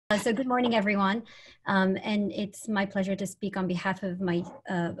So good morning, everyone. And it's my pleasure to speak on behalf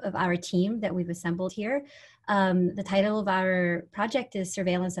of our team that we've assembled here. The title of our project is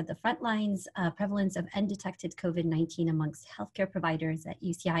Surveillance at the Front Lines, Prevalence of Undetected COVID-19 amongst Healthcare Providers at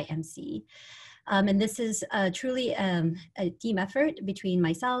UCIMC. And this is truly a team effort between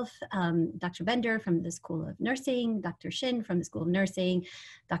myself, Dr. Bender from the School of Nursing, Dr. Shin from the School of Nursing,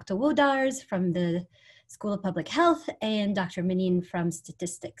 Dr. Wodars from the School of Public Health, and Dr. Menin from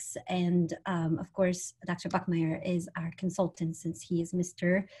Statistics. And of course, Dr. Buckmeyer is our consultant since he is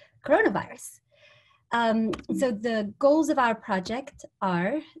Mr. Coronavirus. So the goals of our project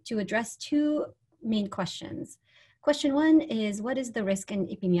are to address two main questions. Question one is, what is the risk and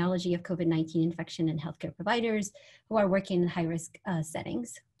epidemiology of COVID-19 infection in healthcare providers who are working in high-risk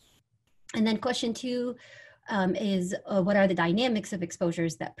settings? And then question two is what are the dynamics of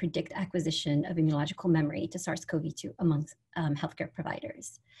exposures that predict acquisition of immunological memory to SARS-CoV-2 amongst healthcare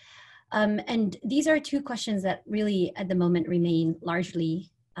providers? And these are two questions that really at the moment remain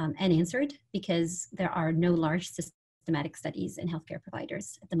largely unanswered because there are no large systematic studies in healthcare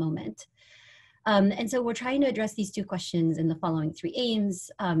providers at the moment. And so we're trying to address these two questions in the following three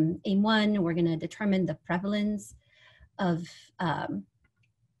aims. Aim one, we're going to determine the prevalence of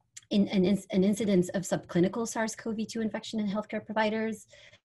an incidence of subclinical SARS-CoV-2 infection in healthcare providers.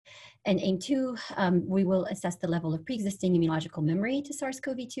 And aim two, we will assess the level of pre-existing immunological memory to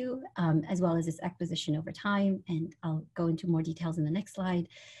SARS-CoV-2, as well as its acquisition over time. And I'll go into more details in the next slide.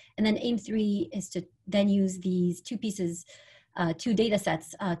 And then aim three is to then use these two data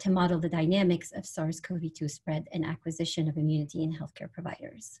sets to model the dynamics of SARS-CoV-2 spread and acquisition of immunity in healthcare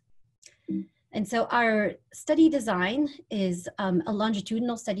providers. And so our study design is a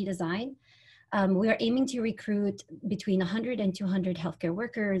longitudinal study design. We are aiming to recruit between 100 and 200 healthcare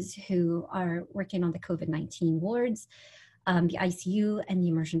workers who are working on the COVID-19 wards, the ICU, and the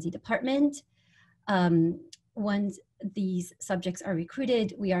emergency department. Once these subjects are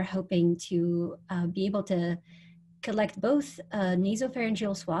recruited, we are hoping to be able to collect both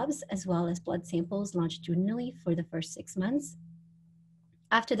nasopharyngeal swabs as well as blood samples longitudinally for the first 6 months.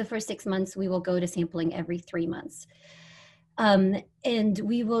 After the first 6 months, we will go to sampling every 3 months. And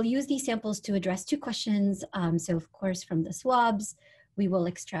we will use these samples to address two questions. So of course, from the swabs, we will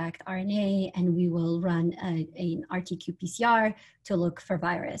extract RNA and we will run an RT-qPCR to look for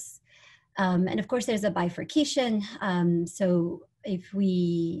virus. And of course, there's a bifurcation. So if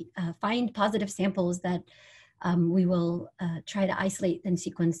we find positive samples that we will try to isolate and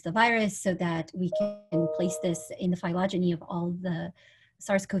sequence the virus so that we can place this in the phylogeny of all the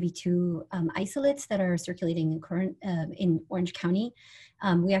SARS-CoV-2 isolates that are circulating in Orange County.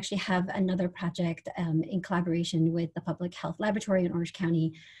 We actually have another project in collaboration with the Public Health Laboratory in Orange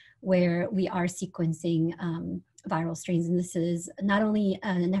County where we are sequencing viral strains. And this is not only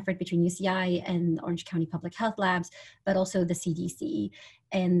an effort between UCI and the Orange County Public Health Labs, but also the CDC.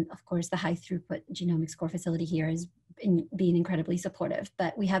 And of course, the high throughput genomics core facility here is being incredibly supportive.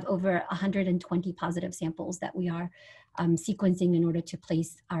 But we have over 120 positive samples that we are sequencing in order to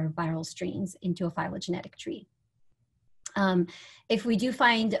place our viral strains into a phylogenetic tree. If we do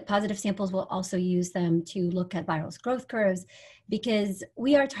find positive samples, we'll also use them to look at viral growth curves because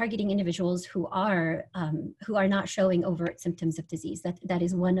we are targeting individuals who are not showing overt symptoms of disease. That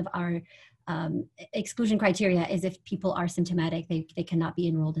is one of our exclusion criteria is if people are symptomatic, they cannot be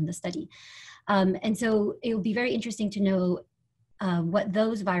enrolled in the study. And so it will be very interesting to know what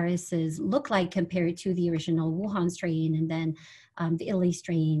those viruses look like compared to the original Wuhan strain and then the Italy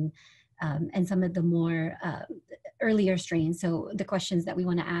strain and some of the more earlier strains. So the questions that we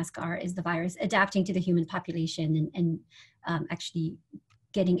want to ask are, is the virus adapting to the human population and actually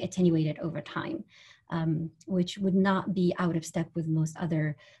getting attenuated over time, which would not be out of step with most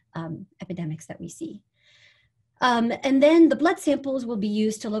other epidemics that we see. And then the blood samples will be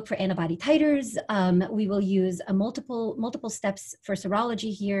used to look for antibody titers. We will use multiple steps for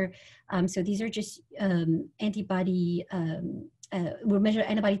serology here. So these are just antibody, we'll measure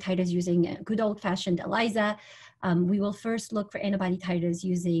antibody titers using a good old-fashioned ELISA. We will first look for antibody titers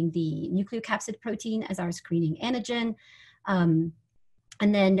using the nucleocapsid protein as our screening antigen. And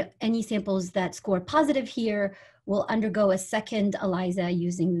then any samples that score positive here will undergo a second ELISA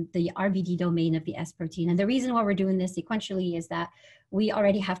using the RBD domain of the S protein. And the reason why we're doing this sequentially is that we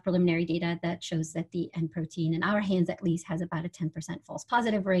already have preliminary data that shows that the N protein, in our hands at least, has about a 10% false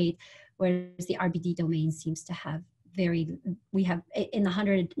positive rate, whereas the RBD domain seems to have we have in the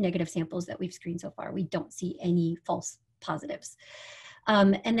 100 negative samples that we've screened so far, we don't see any false positives.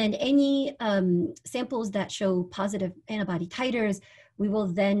 And then any samples that show positive antibody titers, we will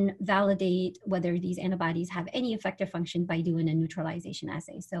then validate whether these antibodies have any effector function by doing a neutralization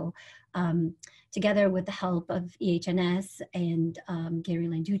assay. So together with the help of EHNS and Gary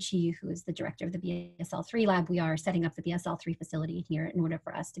Landucci, who is the director of the BSL-3 lab, we are setting up the BSL-3 facility here in order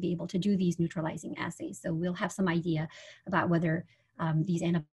for us to be able to do these neutralizing assays. So we'll have some idea about whether these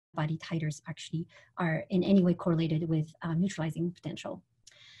antibody titers actually are in any way correlated with neutralizing potential.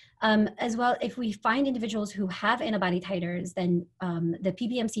 As well, if we find individuals who have antibody titers, then the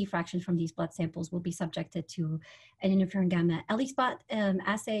PBMC fractions from these blood samples will be subjected to an interferon gamma ELISpot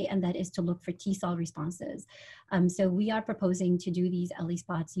assay, and that is to look for T-cell responses. So we are proposing to do these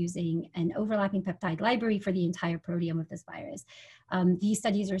ELISpots using an overlapping peptide library for the entire proteome of this virus. These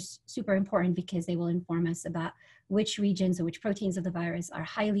studies are super important because they will inform us about which regions or which proteins of the virus are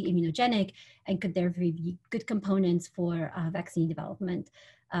highly immunogenic and could therefore be good components for vaccine development.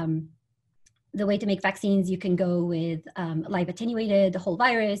 The way to make vaccines, you can go with live attenuated whole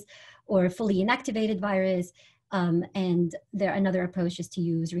virus or fully inactivated virus. And another approach is to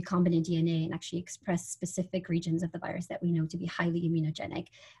use recombinant DNA and actually express specific regions of the virus that we know to be highly immunogenic.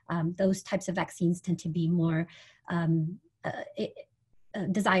 Those types of vaccines tend to be more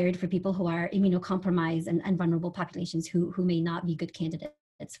desired for people who are immunocompromised and vulnerable populations who may not be good candidates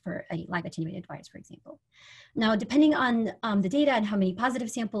for a live attenuated virus, for example. Now, depending on the data and how many positive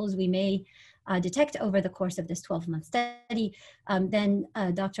samples we may detect over the course of this 12-month study, then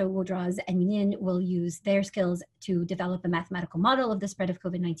Dr. Woodrows and Minin will use their skills to develop a mathematical model of the spread of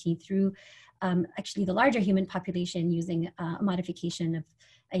COVID-19 through actually the larger human population using a modification of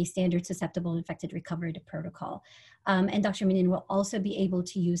a standard susceptible infected recovered protocol. And Dr. Minin will also be able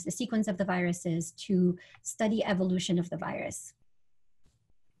to use the sequence of the viruses to study evolution of the virus.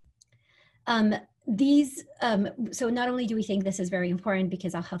 So not only do we think this is very important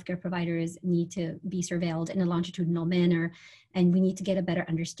because our healthcare providers need to be surveilled in a longitudinal manner, and we need to get a better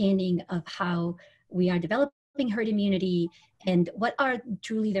understanding of how we are developing herd immunity and what are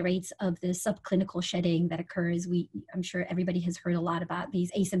truly the rates of the subclinical shedding that occurs. I'm sure everybody has heard a lot about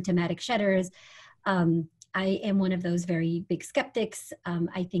these asymptomatic shedders. I am one of those very big skeptics.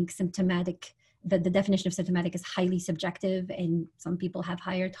 I think the definition of symptomatic is highly subjective, and some people have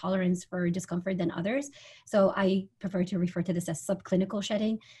higher tolerance for discomfort than others. So I prefer to refer to this as subclinical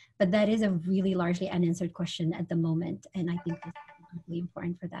shedding, but that is a really largely unanswered question at the moment, and I think this is really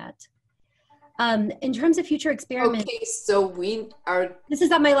important for that. In terms of future experiments. Okay, so this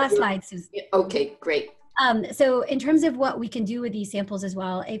is on my last slide, Susan. Okay, great. So in terms of what we can do with these samples as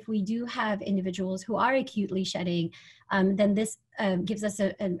well, if we do have individuals who are acutely shedding, then this gives us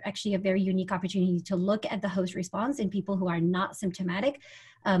actually a very unique opportunity to look at the host response in people who are not symptomatic.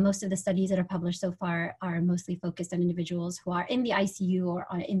 Most of the studies that are published so far are mostly focused on individuals who are in the ICU or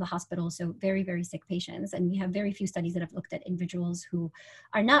are in the hospital, so very, very sick patients. And we have very few studies that have looked at individuals who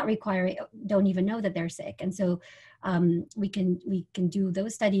are not don't even know that they're sick. And so we can do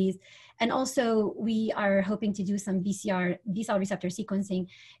those studies. And also we are hoping to do some B-cell receptor sequencing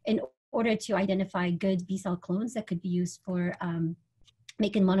in order to identify good B-cell clones that could be used for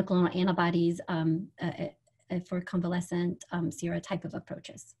making monoclonal antibodies for convalescent sera type of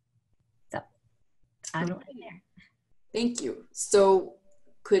approaches. So I don't know there. Thank you. So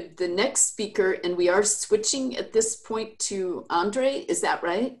could the next speaker, and we are switching at this point to Andre, is that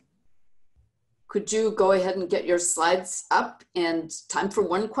right? Could you go ahead and get your slides up, and time for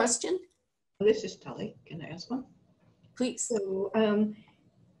one question? This is Tully. Can I ask one? Please. So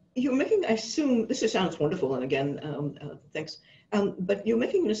you're making, I assume, this sounds wonderful, and again, thanks. But you're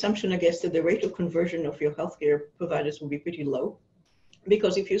making an assumption, I guess, that the rate of conversion of your healthcare providers will be pretty low.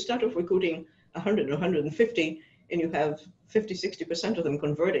 Because if you start off recruiting 100 or 150, and you have 50, 60% of them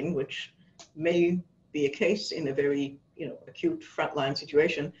converting, which may be a case in a very acute frontline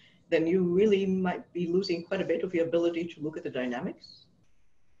situation, then you really might be losing quite a bit of your ability to look at the dynamics.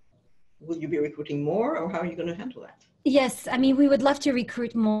 Will you be recruiting more, or how are you going to handle that? Yes, I mean, we would love to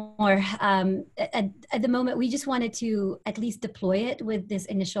recruit more. At the moment, we just wanted to at least deploy it with this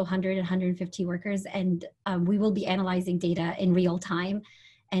initial 100 and 150 workers, and we will be analyzing data in real time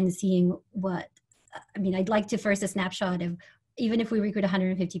and seeing I'd like to first a snapshot of, even if we recruit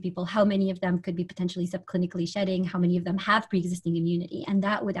 150 people, how many of them could be potentially subclinically shedding, how many of them have pre-existing immunity, and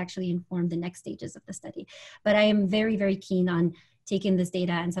that would actually inform the next stages of the study. But I am very, very keen on taking this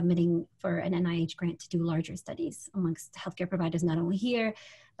data and submitting for an NIH grant to do larger studies amongst healthcare providers, not only here,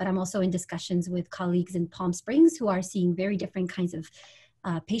 but I'm also in discussions with colleagues in Palm Springs who are seeing very different kinds of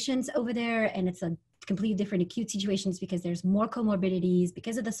patients over there. And it's a completely different acute situations because there's more comorbidities.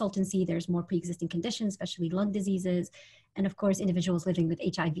 Because of the Salton-Sea, there's more pre-existing conditions, especially lung diseases, and of course, individuals living with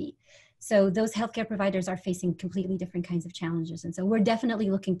HIV. So those healthcare providers are facing completely different kinds of challenges. And so we're definitely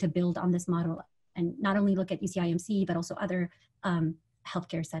looking to build on this model and not only look at UCIMC, but also other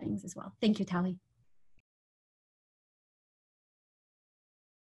healthcare settings as well. Thank you, Tali.